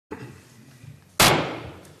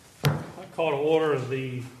call to order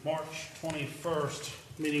the March 21st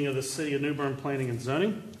meeting of the City of New Bern Planning and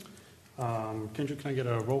Zoning. Kendra, can I get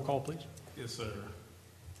a roll call, please? Yes, sir.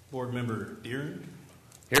 Board Member Deering.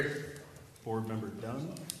 Here. Board Member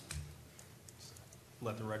Dunn.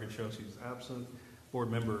 Let the record show she's absent. Board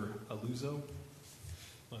Member Aluzo.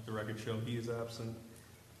 Let the record show he is absent.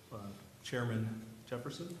 Chairman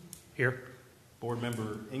Jefferson. Here. Board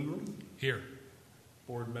Member Ingram. Here.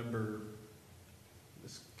 Board Member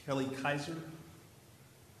Ms. Kelly Kaiser.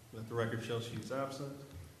 Let the record show she's absent.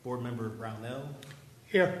 Board Member Brownell.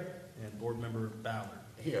 Here. And Board Member Ballard.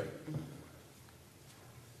 Here.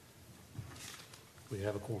 We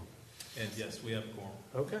have a quorum. And yes, we have a quorum.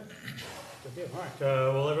 Okay. Good deal. All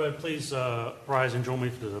right. Will everybody please rise and join me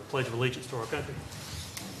for the Pledge of Allegiance to our country?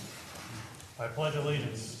 I pledge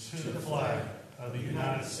allegiance to the flag of the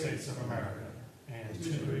United States of America and to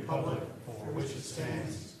the republic for which it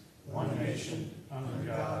stands, one nation, under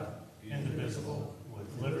God, indivisible,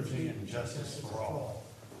 with liberty and justice for all.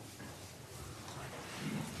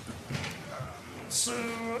 So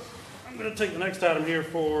I'm going to take the next item here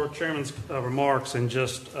for Chairman's remarks and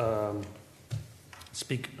just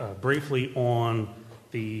speak briefly on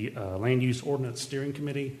the Land Use Ordinance Steering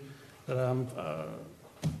Committee that I'm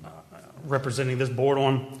representing this board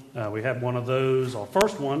on. We had one of those, our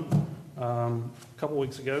first one, a couple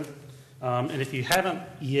weeks ago. And if you haven't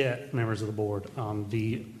yet, members of the board,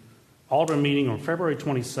 the Aldermen meeting on February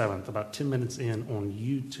 27th, about 10 minutes in on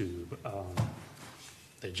YouTube,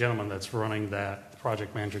 the gentleman that's running that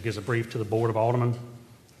project manager gives a brief to the Board of Aldermen.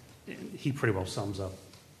 He pretty well sums up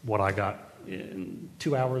what I got in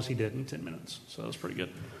 2 hours. He did in 10 minutes, so that was pretty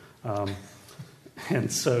good.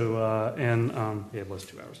 And so, it was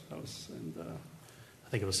 2 hours. I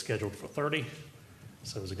think it was scheduled for 30.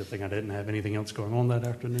 So it was a good thing I didn't have anything else going on that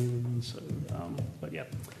afternoon. So, but yeah.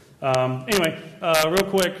 Anyway, real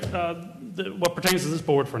quick, what pertains to this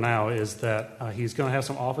board for now is that he's going to have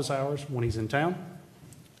some office hours when he's in town.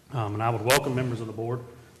 And I would welcome members of the board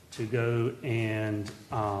to go and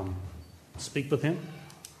speak with him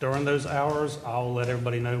during those hours. I'll let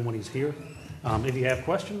everybody know when he's here. If you have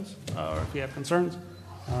questions or if you have concerns,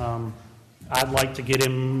 I'd like to get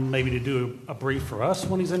him maybe to do a brief for us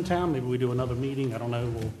when he's in town. Maybe we do another meeting. I don't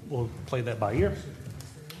know. We'll play that by ear.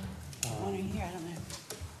 Here, I don't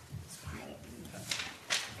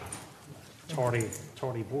know.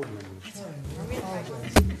 Tardy board members.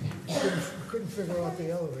 Couldn't figure out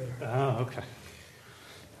the elevator. Oh, okay.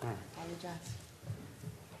 All right. Apologize.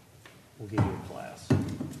 We'll give you a class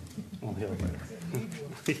on the elevator.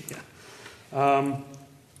 Yeah.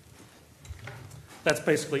 That's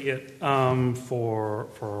basically it for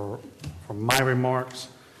my remarks.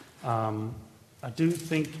 I do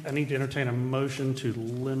think I need to entertain a motion to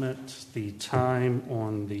limit the time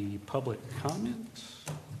on the public comment.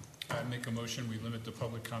 I make a motion, we limit the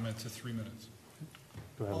public comment to 3 minutes.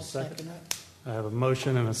 Do I have I'll a second? second it. I have a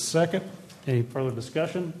motion and a second. Any further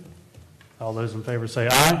discussion? All those in favor say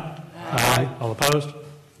aye. Aye. All opposed?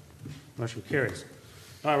 Motion carries.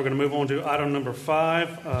 All right, we're going to move on to item number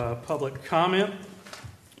 5, public comment.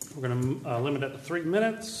 We're going to limit it to 3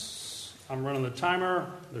 minutes. I'm running the timer.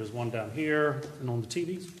 There's one down here and on the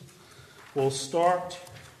TVs. We'll start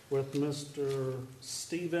with Mr.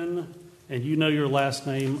 Stephen, and you know your last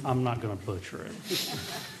name. I'm not going to butcher it.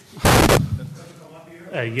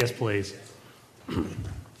 Yes, please.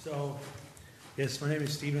 So, yes, my name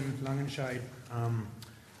is Stephen Langenscheidt.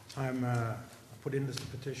 I'm put in this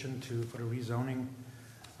petition for the rezoning.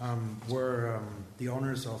 We're the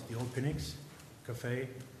owners of the Old Phoenix Cafe,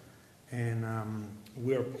 and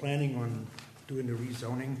we're planning on doing the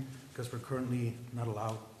rezoning because we're currently not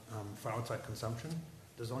allowed for outside consumption,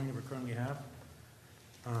 the zoning that we currently have.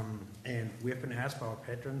 And we have been asked by our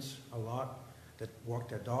patrons a lot that walk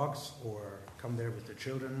their dogs or come there with their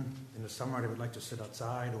children. In the summer, they would like to sit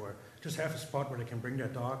outside or just have a spot where they can bring their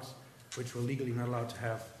dogs, which we're legally not allowed to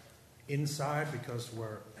have inside because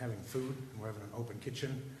we're having food and we're having an open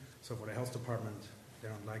kitchen. So for the health department, they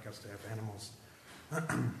don't like us to have animals.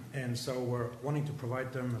 And so we're wanting to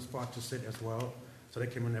provide them a spot to sit as well. So they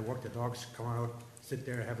can, when they walk their dogs, come out, sit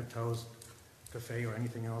there, have a toast, cafe or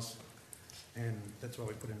anything else. And that's why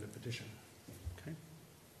we put in the petition. Okay.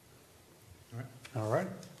 All right. All right.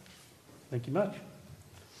 Thank you much.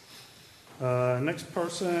 Next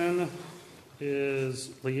person is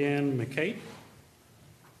Leanne McCabe.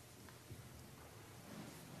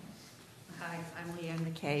 Hi, I'm Leanne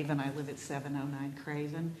McCabe, and I live at 709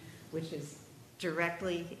 Craven, which is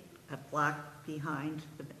directly a block behind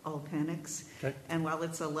the Old Phoenix. Okay. And while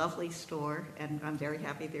it's a lovely store, and I'm very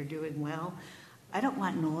happy they're doing well, I don't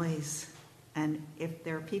want noise. And if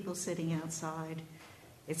there are people sitting outside,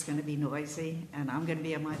 It's going to be noisy, and I'm going to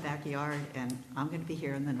be in my backyard, and I'm going to be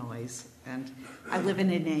hearing the noise. And I live in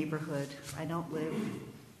a neighborhood. I don't live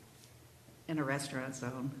in a restaurant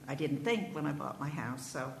zone. I didn't think when I bought my house,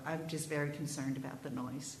 so I'm just very concerned about the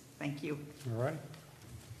noise. Thank you. All right.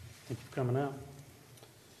 Thank you for coming out.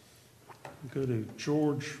 Go to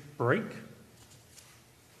George Brake.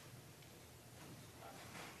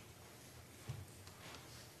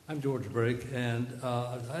 I'm George Brake, and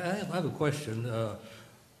I have a question.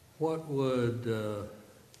 What would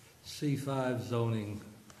C5 zoning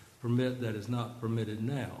permit that is not permitted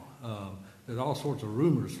now? There's all sorts of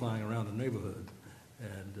rumors flying around the neighborhood,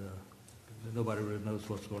 and nobody really knows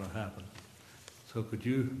what's going to happen. So could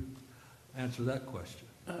you answer that question?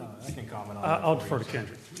 I can comment on that. I'll for defer you, to sir.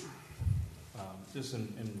 Kendrick. Just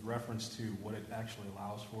in reference to what it actually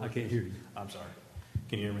allows for. I can't hear you. I'm sorry.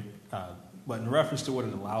 Can you hear me? But in reference to what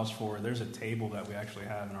it allows for, there's a table that we actually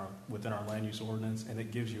have within our land use ordinance, and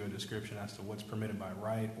it gives you a description as to what's permitted by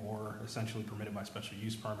right or essentially permitted by special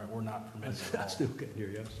use permit or not permitted at all. I still can't hear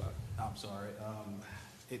you. I'm sorry. I'm sorry.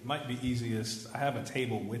 It might be easiest. I have a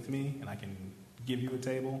table with me, and I can give you a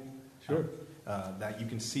table. Sure. That you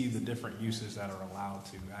can see the different uses that are allowed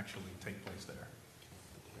to actually take place there.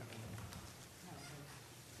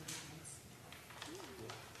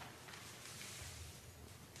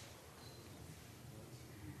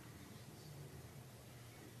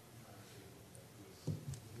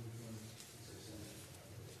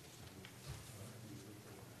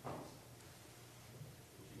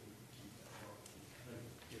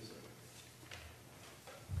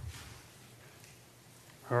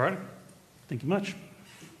 All right. Thank you much.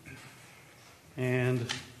 And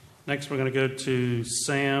next we're going to go to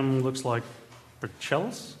Sam, looks like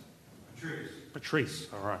Patrice? Patrice,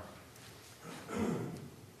 all right.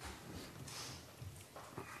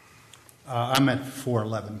 I'm at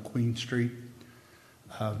 411 Queen Street,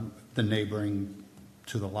 the neighboring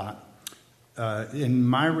to the lot. In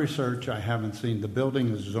my research, I haven't seen, the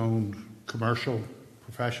building is zoned commercial,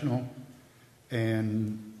 professional,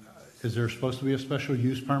 and is there supposed to be a special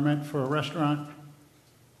use permit for a restaurant?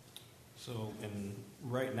 So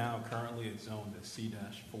right now, currently it's zoned as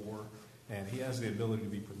C-4, and he has the ability to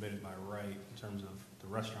be permitted by right in terms of the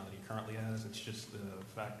restaurant that he currently has. It's just the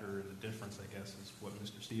factor, the difference, I guess, is what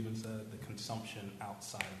Mr. Stevens said, the consumption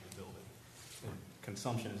outside of the building. And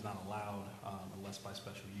consumption is not allowed unless by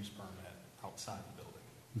special use permit outside the building.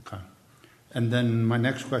 Okay. And then my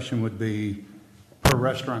next question would be, per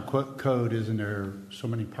restaurant code, isn't there so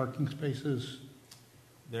many parking spaces?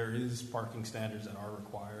 There is parking standards that are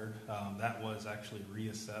required. That was actually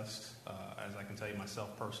reassessed, as I can tell you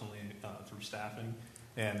myself personally, through staffing.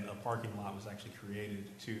 And a parking lot was actually created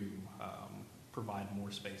to provide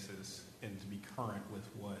more spaces and to be current with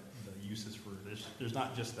what the uses for. There's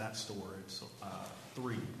not just that store. It's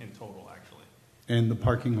 3 in total, actually. And the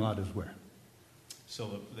parking lot is where?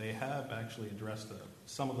 So they have actually addressed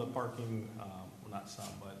some of the parking, well, not some,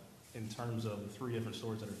 but in terms of the 3 different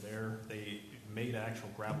stores that are there, they made an actual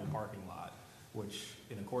gravel parking lot, which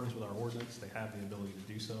in accordance with our ordinance, they have the ability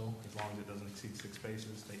to do so as long as it doesn't exceed 6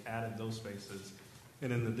 spaces. They added those spaces.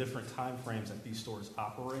 And in the different time frames that these stores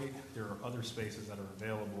operate, there are other spaces that are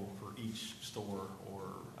available for each store, or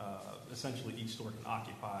essentially each store can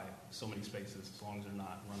occupy so many spaces as long as they're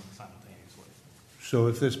not running simultaneously. So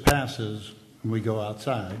if this passes and we go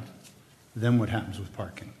outside, then what happens with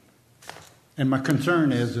parking? And my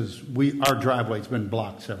concern is our driveway's been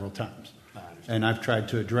blocked several times, and I've tried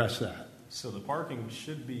to address that. So the parking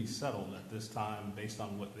should be settled at this time based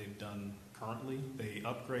on what they've done currently. They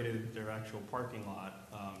upgraded their actual parking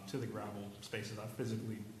lot to the gravel spaces. I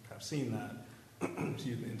physically have seen that.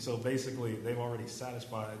 Excuse me. And so basically, they've already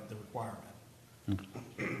satisfied the requirement.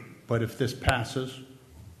 But if this passes,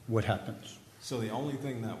 what happens? So the only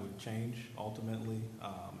thing that would change ultimately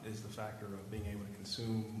is the factor of being able to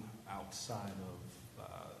consume outside of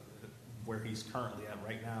where he's currently at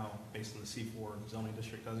right now, based on the C4 zoning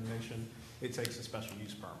district designation. It takes a special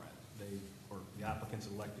use permit. The applicant's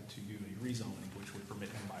elected to do a rezoning, which would permit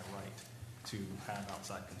him by right to have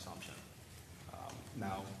outside consumption.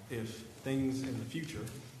 Now, if things in the future,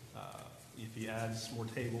 if he adds more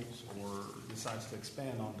tables or decides to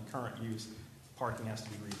expand on the current use, parking has to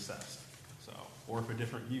be reassessed. So, or if a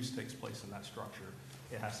different use takes place in that structure,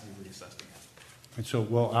 it has to be reassessed again. And so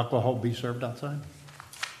will alcohol be served outside?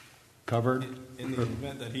 Covered? In the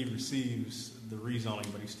event that he receives the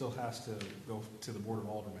rezoning, but he still has to go to the Board of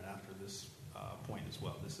Aldermen after this point as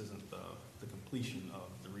well. This isn't the completion of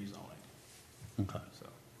the rezoning. Okay. So.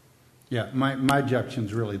 Yeah, my objection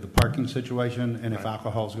is really the parking situation, and if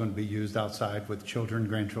alcohol is going to be used outside with children,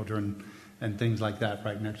 grandchildren, and things like that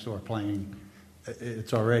right next door playing,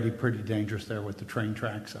 It's already pretty dangerous there with the train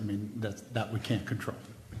tracks. I mean, that we can't control.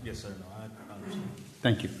 Yes, sir, no, I understand.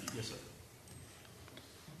 Thank you. Yes, sir.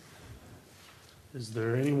 Is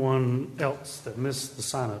there anyone else that missed the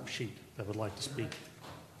sign-up sheet that would like to speak?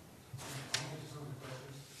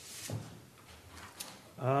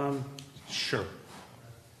 Sure.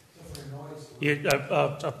 Yeah,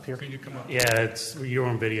 up here. Can you come up? Yeah, you're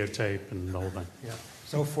on videotape and the whole thing. Yeah.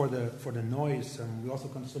 So for the noise, we also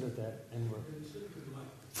considered that, and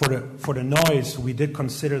for the noise, we did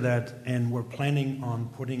consider that, and we're planning on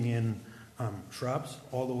putting in shrubs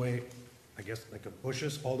all the way, I guess like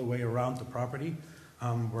bushes all the way around the property.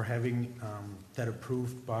 We're having that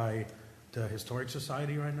approved by the Historic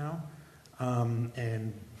Society right now,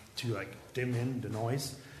 and to like dim in the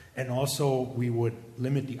noise, and also we would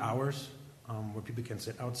limit the hours where people can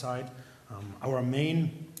sit outside. Our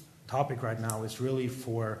main topic right now is really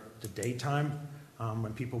for the daytime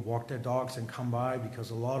when people walk their dogs and come by,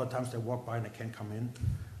 because a lot of times they walk by and they can't come in.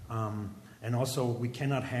 And also we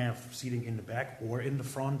cannot have seating in the back or in the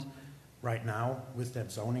front right now with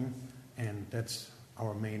that zoning, and that's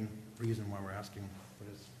our main reason why we're asking for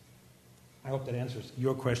this. I hope that answers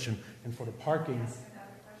your question. And for the parking,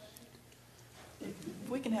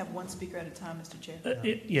 We can have one speaker at a time, Mr. Chair.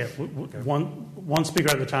 Yeah, one speaker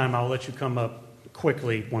at a time. I'll let you come up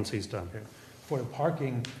quickly once he's done. for the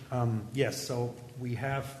parking, yes, so we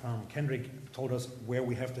have, Kendrick told us where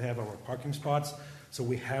we have to have our parking spots. So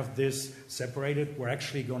we have this separated. We're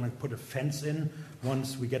actually going to put a fence in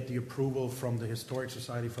once we get the approval from the Historic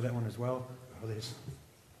Society for that one as well. I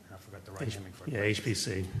forgot the right naming for it. Yeah,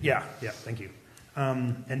 HPC. Yeah, thank you.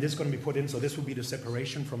 And this is going to be put in, so this will be the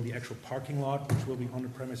separation from the actual parking lot, which will be on the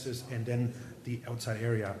premises, and then the outside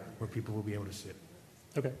area where people will be able to sit.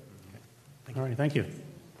 Okay. All right, thank you.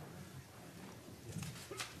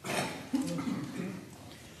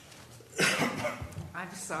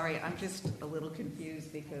 I'm sorry, I'm just a little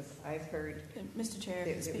confused because I've heard Mr. Chair, It-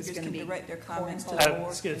 the it was speakers gonna can be direct their comments to cornhole. the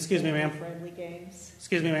board. Excuse me, ma'am. friendly games.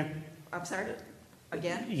 Excuse me, ma'am. I'm sorry,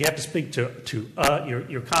 again? You have to speak to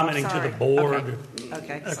you're commenting to Sorry. the board.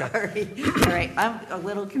 Okay, sorry. All right, I'm a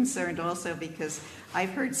little concerned also because I've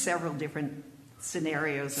heard several different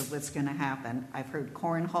scenarios of what's going to happen. I've heard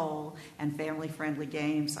cornhole and family-friendly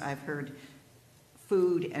games. I've heard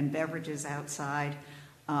food and beverages outside.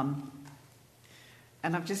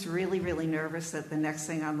 And I'm just really, really nervous that the next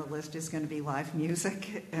thing on the list is going to be live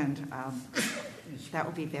music, and that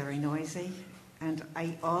will be very noisy. And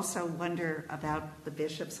I also wonder about the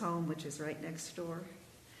Bishop's home, which is right next door.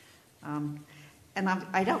 And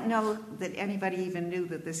I don't know that anybody even knew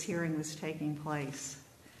that this hearing was taking place.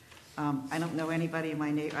 I don't know anybody in my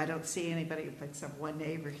neighbor. I don't see anybody except one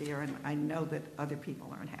neighbor here, and I know that other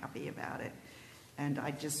people aren't happy about it. And I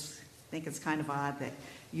just think it's kind of odd that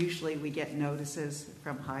usually we get notices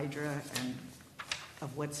from Hydra and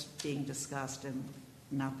of what's being discussed and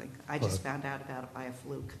nothing. I just found out about it by a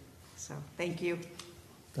fluke. So thank you.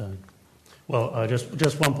 Well,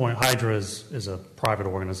 just one point. Hydra is a private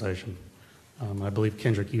organization. I believe,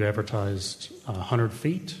 Kendrick, you advertised 100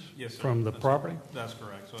 feet Yes, sir. from the property? That's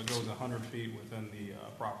correct. So it goes 100 feet within the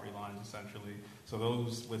property lines, essentially. So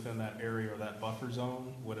those within that area or that buffer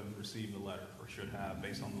zone would have received a letter, or should have,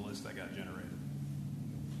 based on the list that got generated.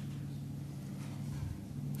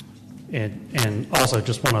 And also,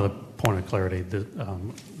 just one other point of clarity, that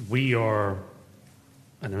we are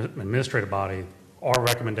an administrative body. Our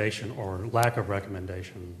recommendation or lack of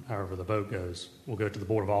recommendation, however the vote goes, will go to the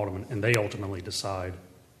Board of Aldermen, and they ultimately decide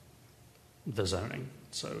the zoning.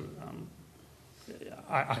 So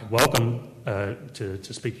I welcome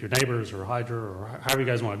to speak to your neighbors or Hydra or however you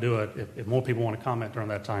guys want to do it. If more people want to comment during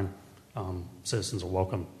that time, citizens are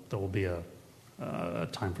welcome. There will be a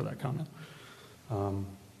time for that comment.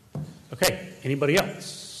 Okay, anybody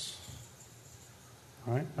else?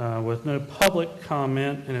 All right, with no public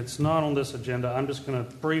comment, and it's not on this agenda, I'm just going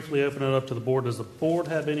to briefly open it up to the board. Does the board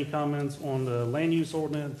have any comments on the land use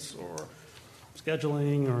ordinance or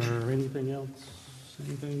scheduling or anything else?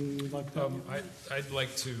 Anything like that? I'd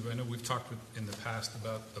like to, I know we've talked in the past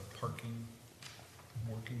about the parking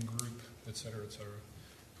working group, et cetera, et cetera.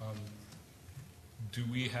 Do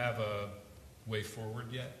we have a way forward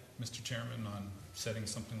yet, Mr. Chairman, on setting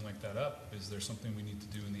something like that up? Is there something we need to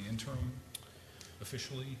do in the interim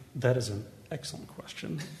officially? That is an excellent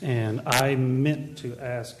question. And I meant to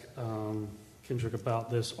ask Kendrick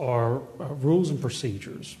about this. Our rules and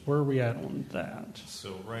procedures, where are we at on that?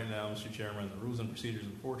 So right now, Mr. Chairman, the rules and procedures,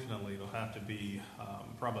 unfortunately, it'll have to be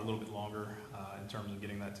probably a little bit longer in terms of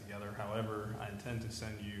getting that together. However, I intend to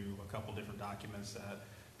send you a couple different documents that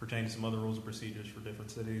pertain to some other rules and procedures for different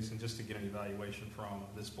cities, and just to get an evaluation from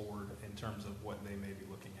this board in terms of what they may be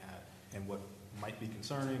looking at and what might be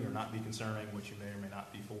concerning or not be concerning, what you may or may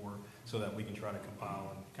not be for, so that we can try to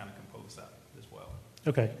compile and kind of compose that as well.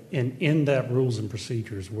 Okay, and in that rules and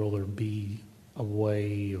procedures, will there be a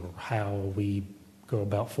way or how we go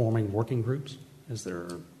about forming working groups? Is there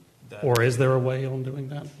a way on doing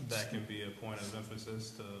that? That can be a point of emphasis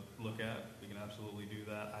to look at. We can absolutely do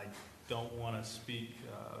that. I don't want to speak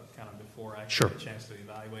kind of before I Sure. get a chance to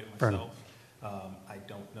evaluate it Fair myself. I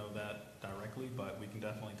don't know that directly, but we can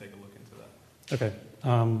definitely take a look into that. Okay.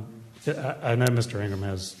 I know Mr. Ingram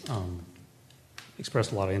has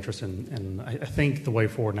expressed a lot of interest in, I think the way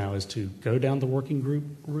forward now is to go down the working group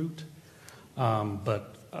route,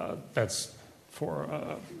 but that's for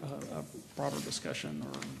a broader discussion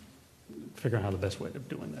or figuring out how the best way of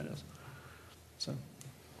doing that is. So,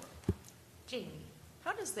 Jamie,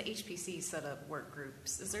 how does the HPC set up work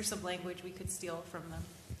groups? Is there some language we could steal from them,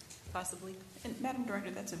 possibly? And Madam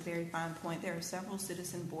Director, that's a very fine point. There are several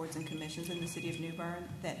citizen boards and commissions in the city of New Bern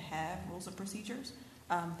that have rules of procedures.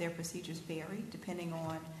 Their procedures vary depending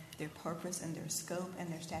on their purpose and their scope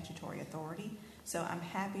and their statutory authority. So I'm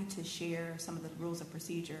happy to share some of the rules of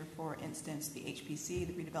procedure. For instance, the HPC,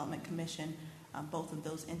 the Redevelopment Commission, both of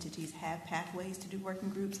those entities have pathways to do working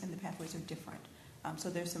groups, and the pathways are different. So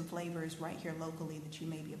there's some flavors right here locally that you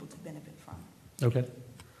may be able to benefit from. okay.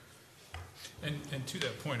 And to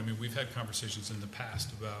that point, I mean, we've had conversations in the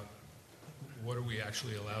past about what are we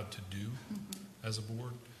actually allowed to do as a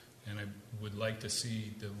board, and I would like to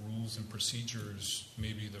see the rules and procedures,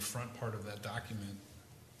 maybe the front part of that document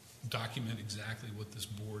exactly what this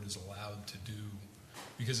board is allowed to do.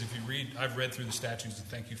 Because if you read, I've read through the statutes, and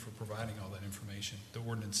thank you for providing all that information, the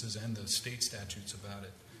ordinances and the state statutes about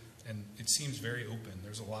it, and it seems very open.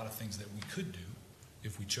 There's a lot of things that we could do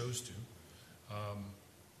if we chose to.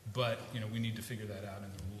 But, you know, we need to figure that out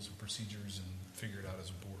in the rules and procedures and figure it out as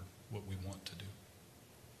a board, what we want to do.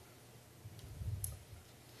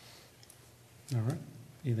 All right.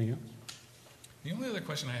 Anything else? The only other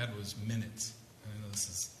question I had was minutes. I know this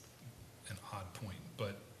is an odd point,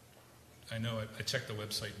 but I know I checked the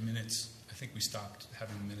website minutes. I think we stopped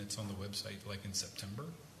having minutes on the website like in September.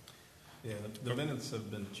 Yeah, the minutes have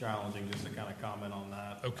been challenging, just to kind of comment on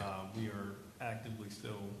that. Okay. We are actively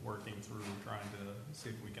still working through trying to see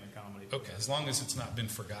if we can accommodate. Okay, as long as it's not been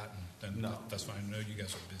forgotten, then No. that's fine. I know you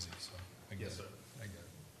guys are busy, so I get Yes, it. sir. I get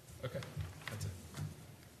it. Okay, that's it.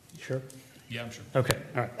 You sure? Yeah, I'm sure. Okay,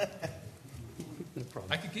 all right. No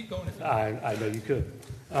problem. I could keep going if you I know you could.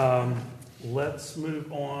 Let's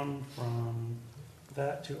move on from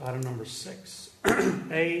that to item number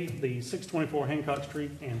 6A, the 624 Hancock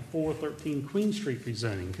Street and 413 Queen Street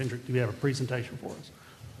rezoning. Kendrick, do you have a presentation for us?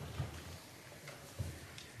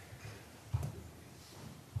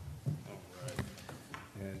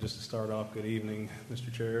 And just to start off, good evening,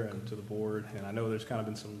 Mr. Chair, and to the board. And I know there's kind of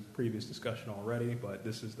been some previous discussion already, but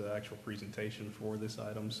this is the actual presentation for this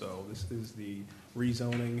item. So this is the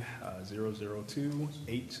rezoning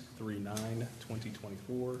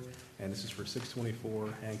 002-839-2024, and this is for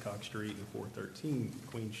 624 Hancock Street and 413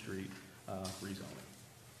 Queen Street rezoning.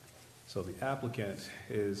 So the applicant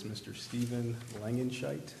is Mr. Stephen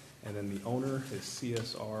Langenscheidt, and then the owner is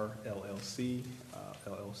CSR LLC,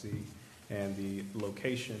 and the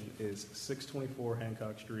location is 624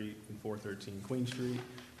 Hancock Street and 413 Queen Street.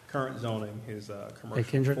 Current zoning is commercial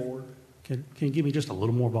Kendrick? 4. Can you give me just a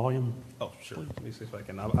little more volume? Oh, sure. Let me see if I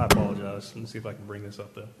can. I apologize. Let me see if I can bring this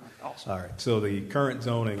up there. Awesome. All right. So the current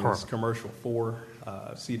zoning is Perfect. commercial commercial 4,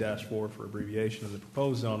 C-4 for abbreviation, and the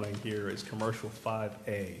proposed zoning here is commercial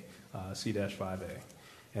 5A, C-5A.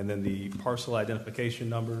 And then the parcel identification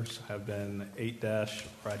numbers have been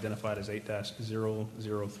identified as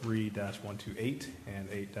 8-003-128 and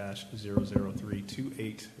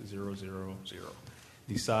 8-003-28000.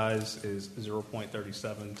 The size is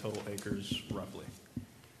 0.37 total acres roughly.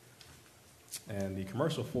 And the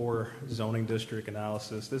commercial 4 zoning district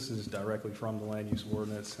analysis, this is directly from the land use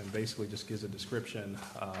ordinance and basically just gives a description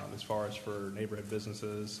as far as for neighborhood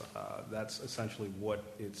businesses. That's essentially what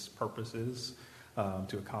its purpose is.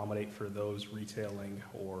 To accommodate for those retailing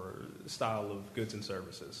or style of goods and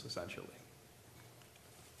services, essentially.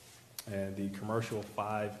 And the commercial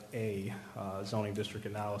 5A zoning district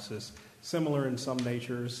analysis, similar in some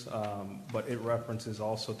natures, but it references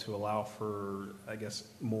also to allow for, I guess,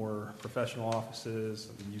 more professional offices,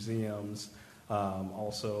 museums,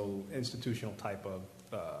 also institutional type of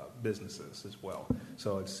businesses as well.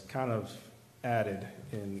 So it's kind of added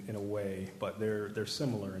in a way, but they're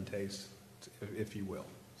similar in taste, if you will.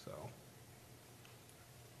 So,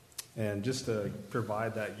 and just to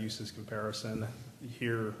provide that uses comparison,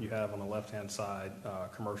 here you have on the left-hand side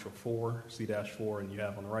commercial 4, C-4, and you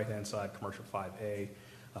have on the right-hand side commercial 5A,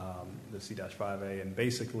 the C-5A. And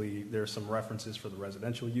basically, there's some references for the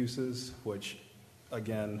residential uses, which,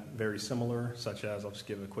 again, very similar, such as, I'll just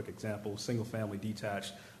give a quick example, single-family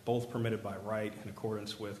detached, both permitted by right in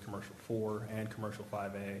accordance with commercial 4 and commercial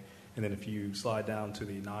 5A. And then if you slide down to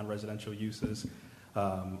the non-residential uses,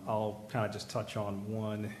 I'll kind of just touch on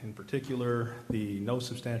one in particular, the no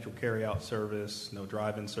substantial carry-out service, no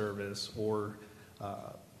drive-in service, or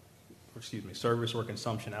service or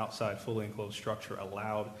consumption outside fully enclosed structure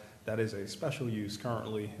allowed. That is a special use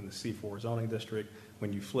currently in the C4 zoning district.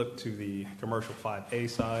 When you flip to the commercial 5A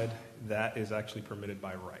side, that is actually permitted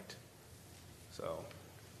by right. So,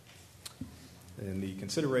 in the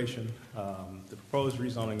consideration, the proposed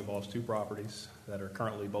rezoning involves 2 properties that are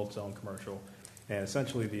currently both zoned commercial. And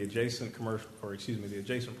essentially, the adjacent the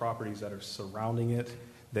adjacent properties that are surrounding it,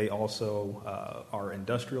 they also are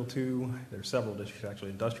industrial 2. There's several districts actually: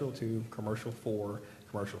 industrial 2, commercial 4,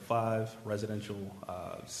 commercial 5, residential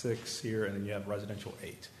 6 here, and then you have residential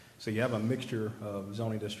 8. So you have a mixture of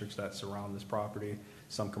zoning districts that surround this property.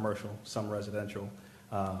 Some commercial, some residential.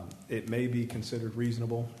 It may be considered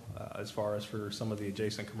reasonable as far as for some of the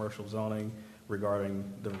adjacent commercial zoning regarding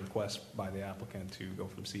the request by the applicant to go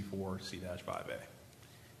from C4 to C-5A.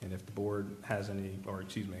 And if the board has any,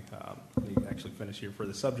 let me actually finish here. For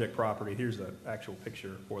the subject property, here's the actual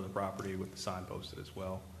picture for the property with the sign posted as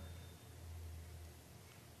well.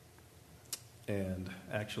 And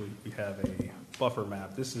actually, we have a buffer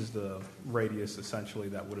map. This is the radius, essentially,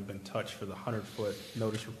 that would have been touched for the 100-foot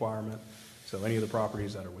notice requirement. So any of the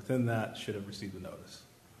properties that are within that should have received the notice.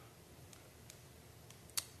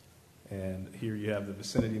 And here you have the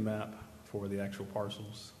vicinity map for the actual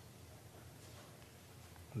parcels.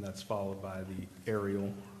 And that's followed by the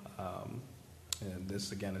aerial. And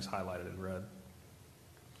this, again, is highlighted in red.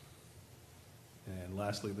 And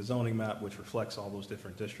lastly, the zoning map, which reflects all those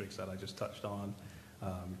different districts that I just touched on.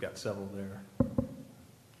 You've got several there.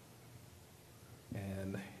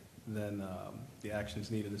 And then the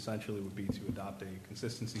actions needed essentially would be to adopt a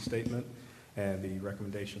consistency statement and the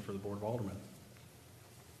recommendation for the Board of Aldermen.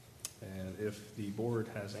 And if the board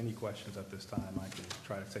has any questions at this time, I can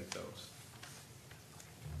try to take those.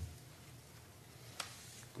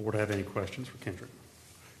 Board have any questions for Kendrick?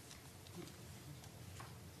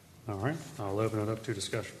 All right, I'll open it up to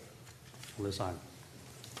discussion on this item.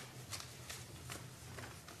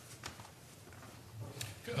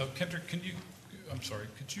 Kendrick, could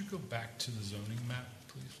you go back to the zoning map,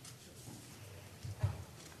 please?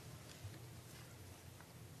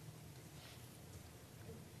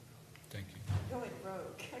 Thank you. Going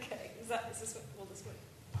rogue. Okay. Is this what, will this work?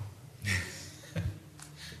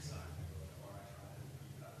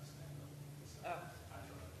 Oh.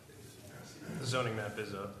 The zoning map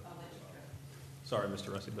is a, sorry,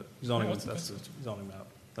 Mr. Rusty, but zoning, that's the zoning map.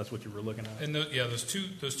 That's what you were looking at. And those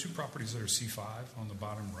two properties that are C5 on the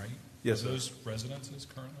bottom right. Yes, are those residences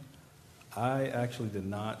currently? I actually did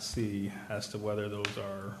not see as to whether those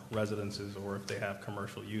are residences or if they have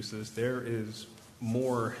commercial uses. There is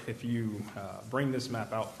more, if you bring this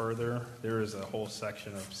map out further, there is a whole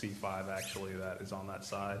section of C5 actually that is on that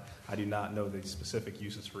side. I do not know the specific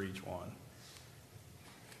uses for each one.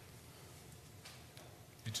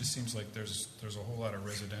 It just seems like there's a whole lot of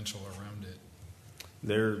residential around it.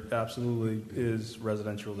 There absolutely is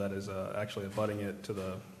residential that is actually abutting it to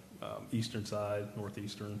the eastern side,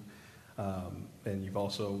 northeastern. And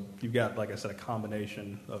you've got, like I said, a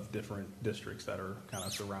combination of different districts that are kind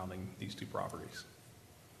of surrounding these 2 properties.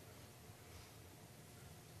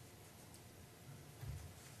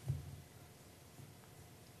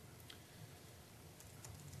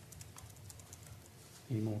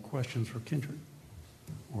 Any more questions for Kendrick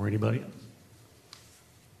or anybody else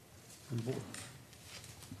on the board?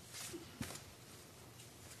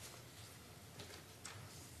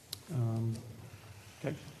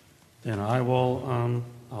 Okay. Then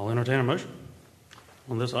I'll entertain a motion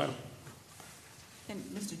on this item. And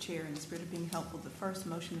Mr. Chair, in the spirit of being helpful, the first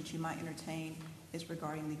motion that you might entertain is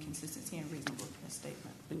regarding the consistency and reasonableness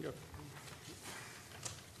statement. Bingo.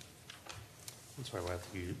 That's right,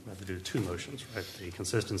 we have to do 2 motions, right? The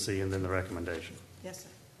consistency and then the recommendation. Yes, sir.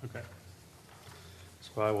 Okay.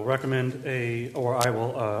 So I will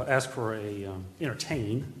ask for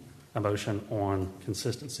entertain a motion on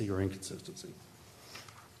consistency or inconsistency.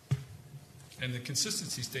 And the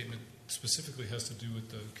consistency statement specifically has to do with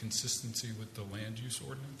the consistency with the land use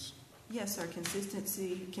ordinance? Yes, sir.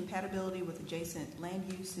 Consistency, compatibility with adjacent land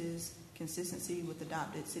uses, consistency with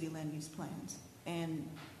adopted city land use plans, and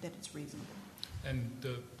that it's reasonable. And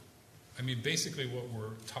I mean, basically what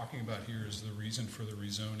we're talking about here is the reason for the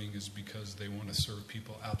rezoning is because they want to serve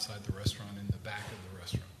people outside the restaurant in the back of the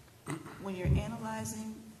restaurant. When you're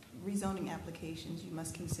analyzing rezoning applications, you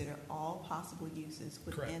must consider all possible uses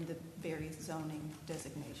within Correct. the various zoning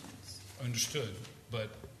designations. Understood, but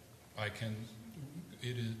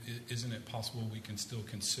isn't it possible we can still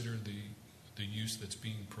consider the use that's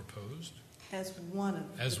being proposed? As one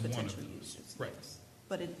of As the one of potential them. uses, Right. yes.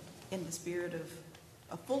 But in the spirit of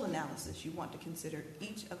a full analysis, you want to consider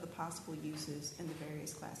each of the possible uses in the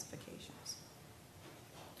various classifications.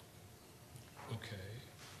 Okay,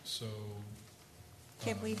 so.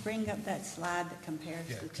 Can we bring up that slide that compares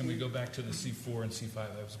Yeah, the two? can we go back to the C4 and C5?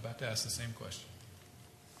 I was about to ask the same question.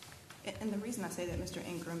 And the reason I say that, Mr.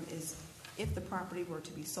 Ingram, is if the property were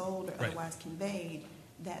to be sold or Right. otherwise conveyed,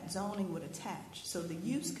 that zoning would attach. So the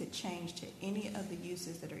use could change to any of the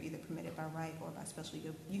uses that are either permitted by right or by special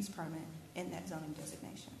use permit in that zoning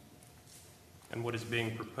designation. And what is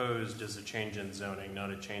being proposed is a change in zoning,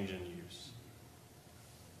 not a change in use.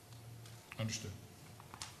 Understood.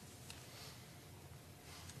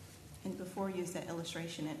 And before you use that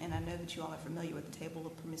illustration, and I know that you all are familiar with the table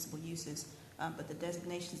of permissible uses, but the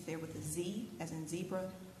designations there with the Z, as in zebra,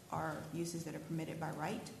 are uses that are permitted by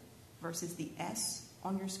right, versus the S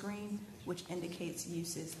on your screen, which indicates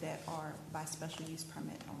uses that are by special use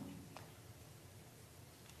permit only.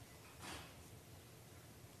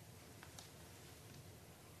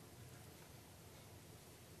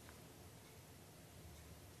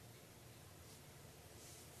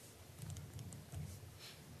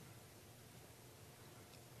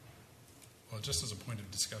 Well, just as a point of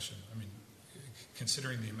discussion, I mean,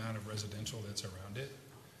 considering the amount of residential that's around it,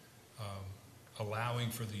 allowing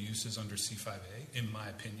for the uses under C5A, in my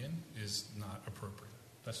opinion, is not appropriate.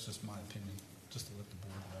 That's just my opinion, just to let the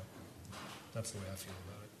board know. That's the way I feel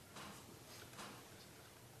about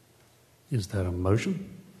it. Is that a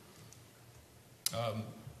motion?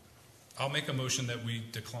 I'll make a motion that we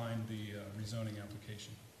decline the rezoning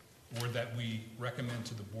application, or that we recommend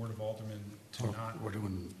to the Board of Aldermen to not. We're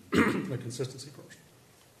doing the consistency first.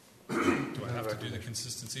 Do I have to do the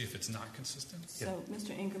consistency if it's not consistent? So,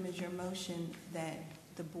 Mr. Ingram, is your motion that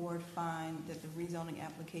the board find that the rezoning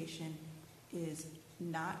application is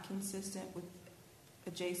not consistent with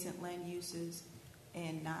adjacent land uses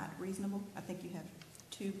and not reasonable? I think you have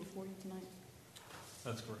two before you tonight.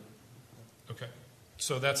 That's correct. Okay,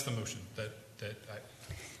 so that's the motion.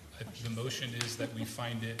 The motion is that we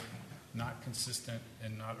find it not consistent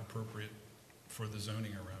and not appropriate for the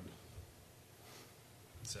zoning around it.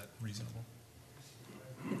 Is that reasonable?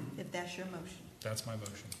 If that's your motion. That's my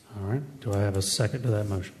motion. All right. Do I have a second to that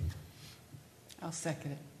motion? I'll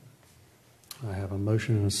second it. I have a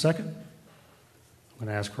motion and a second. I'm going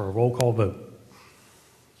to ask for a roll call vote.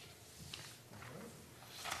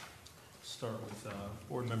 Start with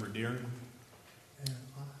Board Member Deering.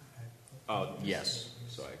 Yes,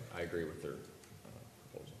 so I agree with their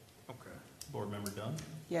proposal. Okay. Board Member Dunn.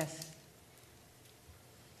 Yes.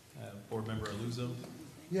 Board Member Aluzo.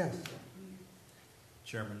 Yes.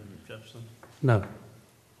 Chairman Jefferson. No.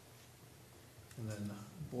 And then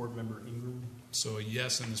Board Member Ingram. So a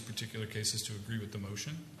yes in this particular case is to agree with the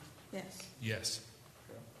motion? Yes. Yes.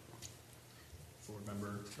 Board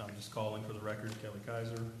Member, I'm just calling for the record, Kelly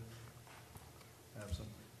Kaiser. Absent.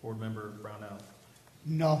 Board Member Brownell.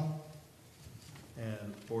 No.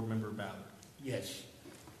 And Board Member Ballard. Yes.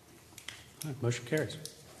 All right, motion carries.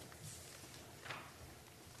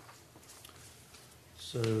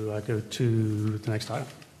 So I go to the next item.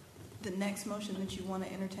 The next motion that you want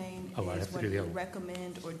to entertain Oh, I have is to do whether the you other one.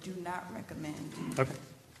 recommend or do not recommend. Okay.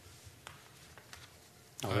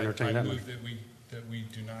 I'll entertain I that. move that we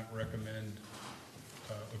do not recommend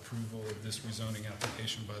approval of this rezoning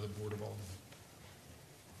application by the Board of Aldermen.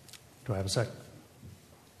 Do I have a second?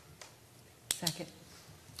 Second.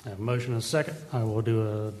 I have a motion and a second. I will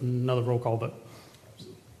do another roll call vote.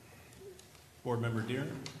 Board Member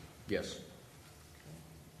Deering. Yes.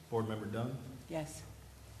 Board Member Dunn. Yes.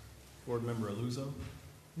 Board Member Aluzo.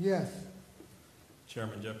 Yes.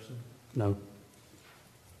 Chairman Jefferson. No.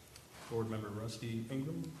 Board Member Rusty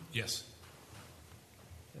Ingram. Yes.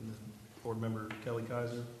 And then Board Member Kelly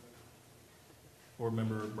Kaiser. Board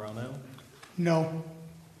Member Brownell. No.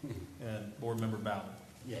 And Board Member Ballard.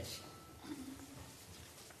 Yes.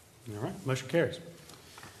 All right, motion carries.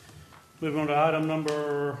 Moving on to item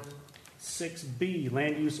number 6B,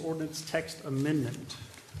 Land Use Ordinance Text Amendment.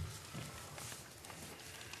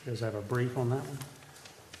 You guys have a brief on that one?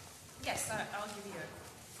 Yes, I'll give you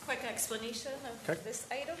a quick explanation of Okay. this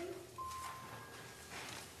item.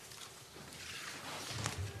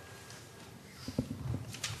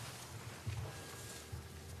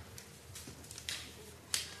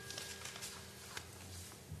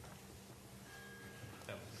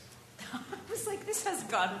 This has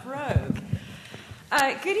gone rogue.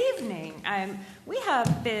 Good evening. We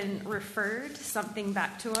have been referred something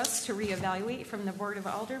back to us to reevaluate from the Board of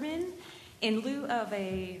Aldermen. In lieu of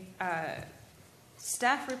a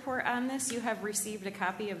staff report on this, you have received a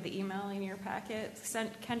copy of the email in your packet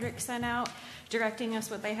Kendrick sent out, directing us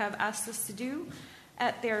what they have asked us to do.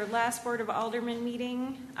 At their last Board of Aldermen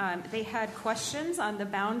meeting, they had questions on the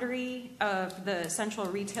boundary of the central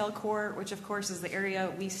retail core, which of course is the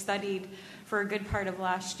area we studied for a good part of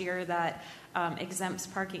last year that exempts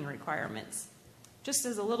parking requirements. Just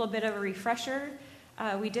as a little bit of a refresher,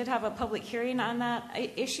 we did have a public hearing on that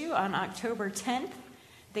issue on October 10th.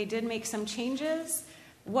 They did make some changes.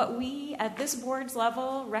 What we, at this board's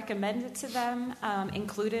level, recommended to them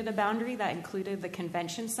included a boundary that included the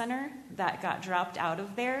convention center that got dropped out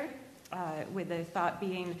of there, with the thought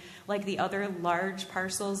being, like the other large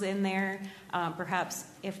parcels in there, perhaps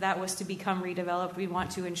if that was to become redeveloped, we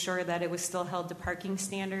want to ensure that it was still held to parking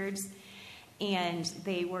standards. And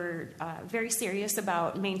they were very serious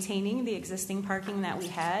about maintaining the existing parking that we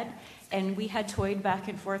had. And we had toyed back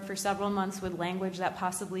and forth for several months with language that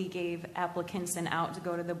possibly gave applicants an out to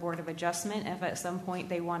go to the Board of Adjustment if at some point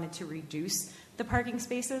they wanted to reduce the parking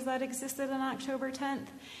spaces that existed on October 10th.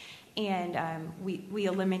 And we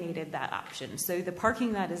eliminated that option. So the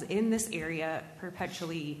parking that is in this area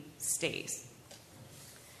perpetually stays.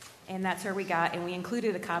 And that's where we got, and we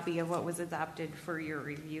included a copy of what was adopted for your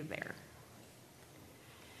review there.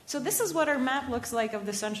 So this is what our map looks like of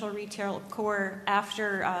the central retail core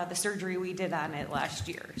after the surgery we did on it last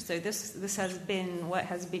year. So this has been what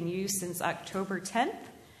has been used since October 10th.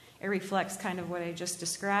 It reflects kind of what I just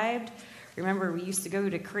described. Remember, we used to go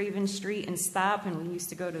to Craven Street and stop, and we used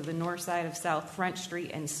to go to the north side of South Front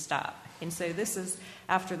Street and stop. And so this is,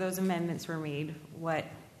 after those amendments were made, what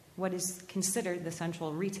is considered the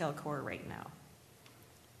central retail core right now.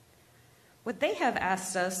 What they have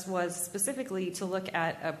asked us was specifically to look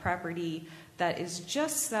at a property that is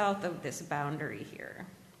just south of this boundary here.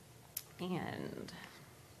 And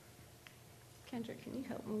Kendrick, can you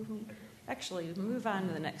help move me? Actually, move on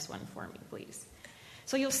to the next one for me, please.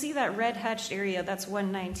 So you'll see that red hatched area, that's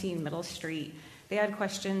 119 Middle Street. They had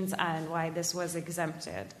questions on why this was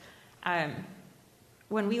exempted.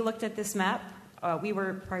 When we looked at this map, we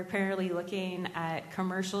were primarily looking at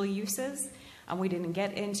commercial uses. We didn't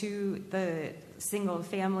get into the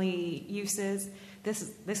single-family uses.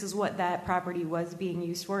 This is what that property was being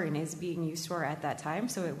used for and is being used for at that time,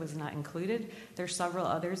 so it was not included. There's several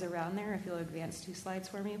others around there, if you'll advance 2 slides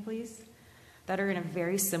for me, please, that are in a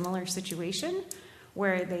very similar situation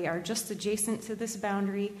where they are just adjacent to this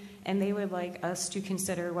boundary, and they would like us to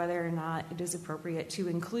consider whether or not it is appropriate to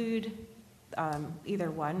include either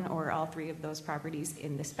one or all 3 of those properties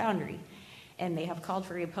in this boundary. And they have called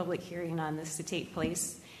for a public hearing on this to take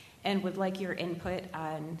place and would like your input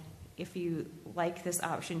on if you like this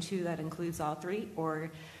option 2 that includes all 3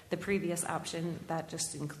 or the previous option that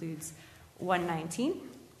just includes 119.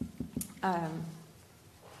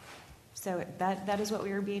 So that is what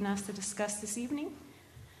we were being asked to discuss this evening.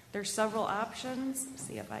 There's several options. Let's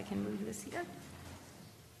see if I can move this here.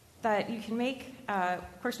 That you can make.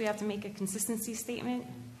 Of course, we have to make a consistency statement.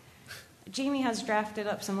 Jamie has drafted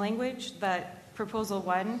up some language that Proposal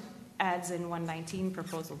 1 adds in 119,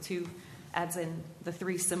 Proposal 2 adds in the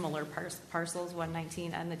 3 similar parcels,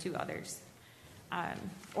 119 and the 2 others.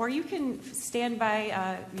 Or you can stand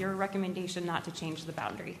by your recommendation not to change the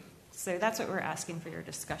boundary. So that's what we're asking for your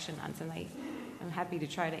discussion on tonight. I'm happy to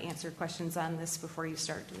try to answer questions on this before you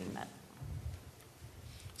start doing that.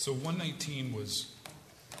 So 119 was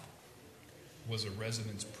a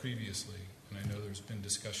residence previously. And I know there's been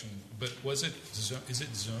discussion, but is it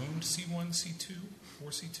zoned C1, C2, or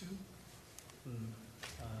C2?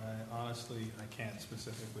 Honestly, I can't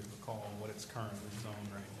specifically recall what it's currently zoned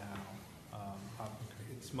right now.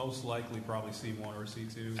 It's most likely probably C1 or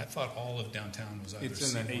C2. I thought all of downtown was either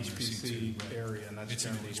It's in C1 the or HPC C2, area, and that's it's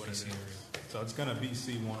in the generally what it is. HPC area. So it's going to be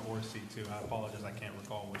C1 or C2. I apologize, I can't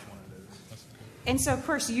recall which one it is. That's good. And so, of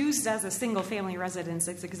course, used as a single-family residence,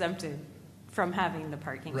 it's exempted from having the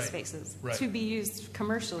parking Right, spaces right. to be used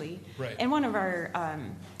commercially. Right. And one of our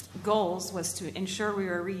goals was to ensure we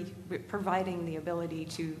were providing the ability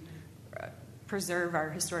to preserve our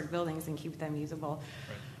historic buildings and keep them usable.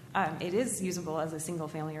 Right. It is usable as a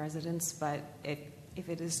single-family residence, but if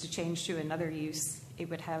it is to change to another use, it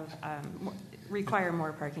would have require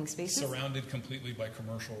more parking spaces. Surrounded completely by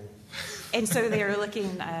commercial. And so they are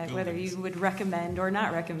looking at whether you would recommend or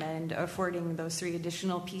not recommend affording those 3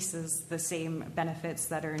 additional pieces the same benefits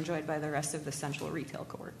that are enjoyed by the rest of the central retail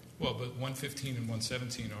core. Well, but 115 and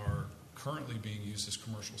 117 are currently being used as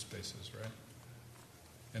commercial spaces, right?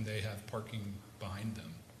 and they have parking behind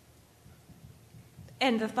them.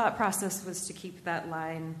 And the thought process was to keep that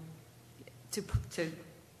line to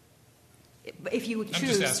if you just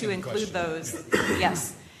choose asking to a include question. those,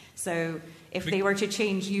 yes. So if they were to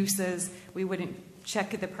change uses, we wouldn't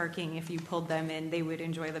check the parking. If you pulled them in, they would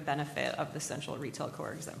enjoy the benefit of the central retail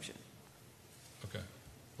core exemption. Okay.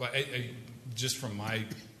 Well, just from my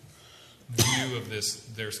view of this,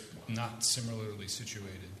 they're not similarly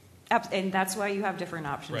situated. And that's why you have different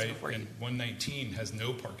options Right, before you. and 119 has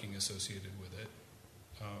no parking associated with it.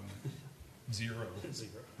 Zero.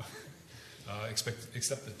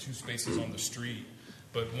 Except the 2 spaces on the street.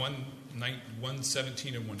 But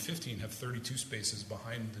 117 and 115 have 32 spaces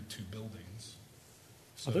behind the 2 buildings.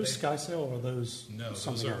 So Are those sky sale or are those No,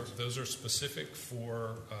 something else? those are specific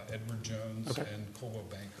for Edward Jones Okay. and Colwell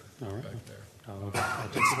Banker All right.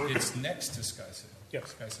 back there. It's next to Sky Sale. Yep.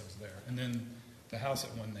 Sky Sale's there. And then the house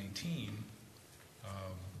at 119,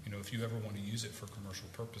 if you ever want to use it for commercial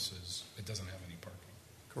purposes, it doesn't have any parking.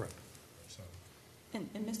 Correct. So, And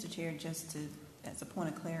Mr. Chair, just as a point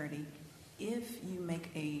of clarity, if you make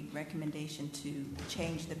a recommendation to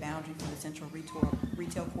change the boundary for the central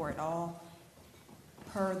retail core at all,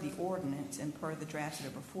 per the ordinance and per the drafts that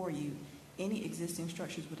are before you, any existing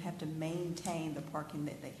structures would have to maintain the parking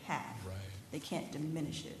that they have. right. They can't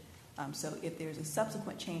diminish it. So if there's a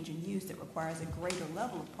subsequent change in use that requires a greater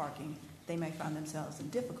level of parking, they may find themselves in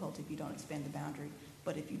difficulty if you don't expand the boundary.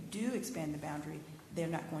 But if you do expand the boundary, they're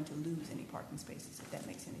not going to lose any parking spaces, if that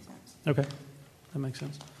makes any sense. Okay, that makes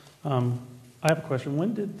sense. I have a question.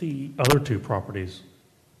 When did the other 2 properties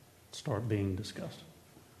start being discussed?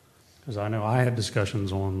 Because I know I had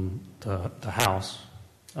discussions on the house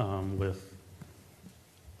with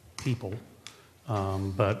people,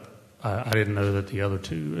 but I didn't know that the other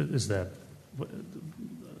 2,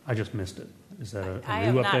 I just missed it. Is that a I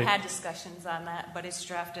new have update? not had discussions on that, but it's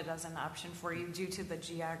drafted as an option for you due to the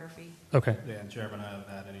geography. Okay, Yeah, and Chairman, I haven't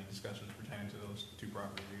had any discussions pertaining to those 2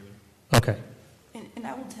 properties either. okay, And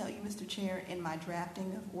I will tell you, Mr. Chair, in my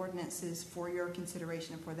drafting of ordinances for your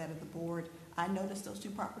consideration and for that of the board, I noticed those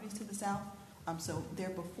 2 properties to the south. So they're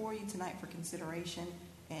before you tonight for consideration.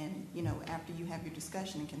 And, after you have your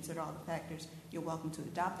discussion and consider all the factors, you're welcome to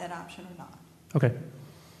adopt that option or not. okay.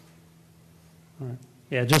 All right.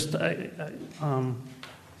 Yeah, just, I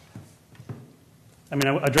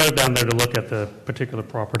drove down there to look at the particular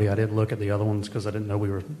property. I didn't look at the other ones because I didn't know we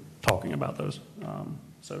were talking about those.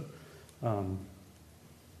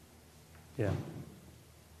 Yeah,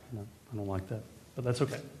 no, I don't like that, but that's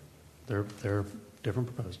okay. They're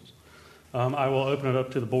different proposals. I will open it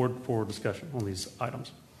up to the board for discussion on these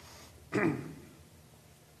items.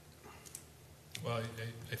 Well,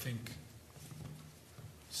 I think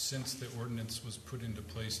since the ordinance was put into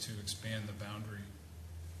place to expand the boundary,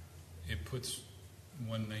 it puts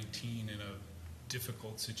 119 in a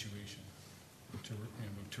difficult situation.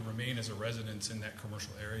 To remain as a residence in that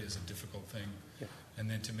commercial area is a difficult thing. Yeah. And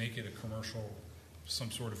then to make it a some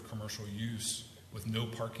sort of commercial use with no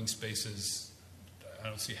parking spaces, I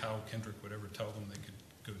don't see how Kendrick would ever tell them they could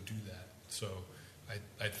go do that. So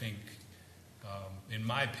I think, in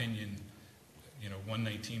my opinion,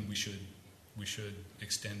 119, we should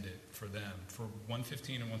extend it for them. For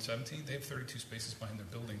 115 and 117, they have 32 spaces behind their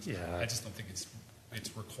buildings. Yeah. I just don't think it's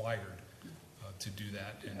required to do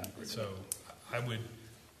that. And so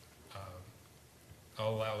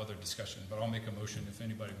I'll allow other discussion, but I'll make a motion if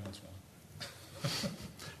anybody wants one.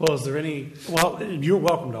 Well, is there any, you're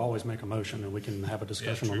welcome to always make a motion and we can have a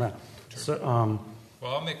discussion on true, that. true. So,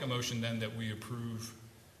 Well, I'll make a motion then that we approve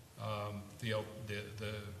the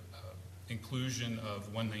inclusion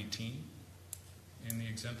of 119 in the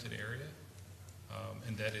exempted area,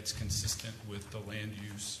 and that it's consistent with the land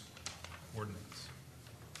use ordinance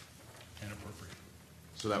and appropriate.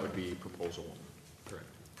 So that would be proposal 1, correct?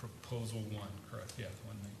 Proposal 1, correct, yeah,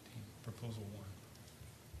 119, proposal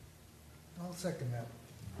 1. I'll second that.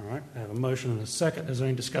 all right, I have a motion and a second. Is there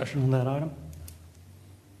any discussion on that item?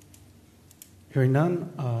 Hearing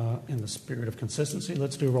none, in the spirit of consistency,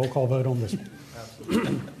 let's do a roll call vote on this one.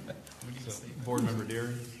 Absolutely. So, Board Member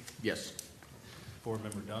Deary, Yes. Board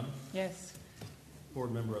Member Dunn, Yes.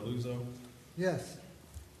 Board Member Aluzo, Yes.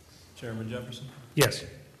 Chairman Jefferson, Yes.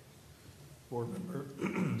 Board Member,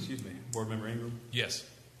 Board Member Ingram, Yes.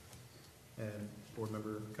 and Board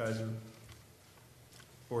Member Kaiser,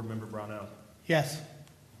 Board Member Brownell, Yes.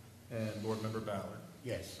 and Board Member Ballard.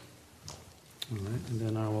 Yes. All right, and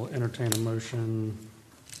then I will entertain a motion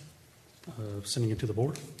of sending it to the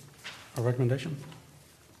board, a recommendation.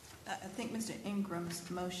 I think Mr. Ingram's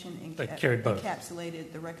motion They carried both.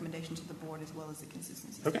 encapsulated the recommendation to the board as well as the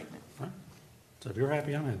consistency Okay. statement. All right. So if you're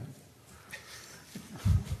happy, I'm happy.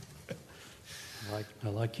 I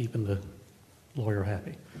like keeping the lawyer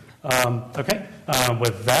happy. Okay,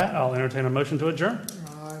 with that, I'll entertain a motion to adjourn.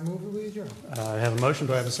 I move that we adjourn. I have a motion.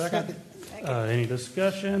 Do I have a second? Any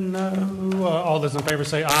discussion? No. All those in favor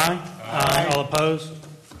say aye. Aye. All opposed?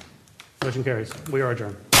 Motion carries. We are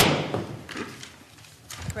adjourned.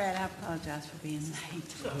 Brad, I apologize for being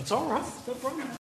late. It's all right. No problem.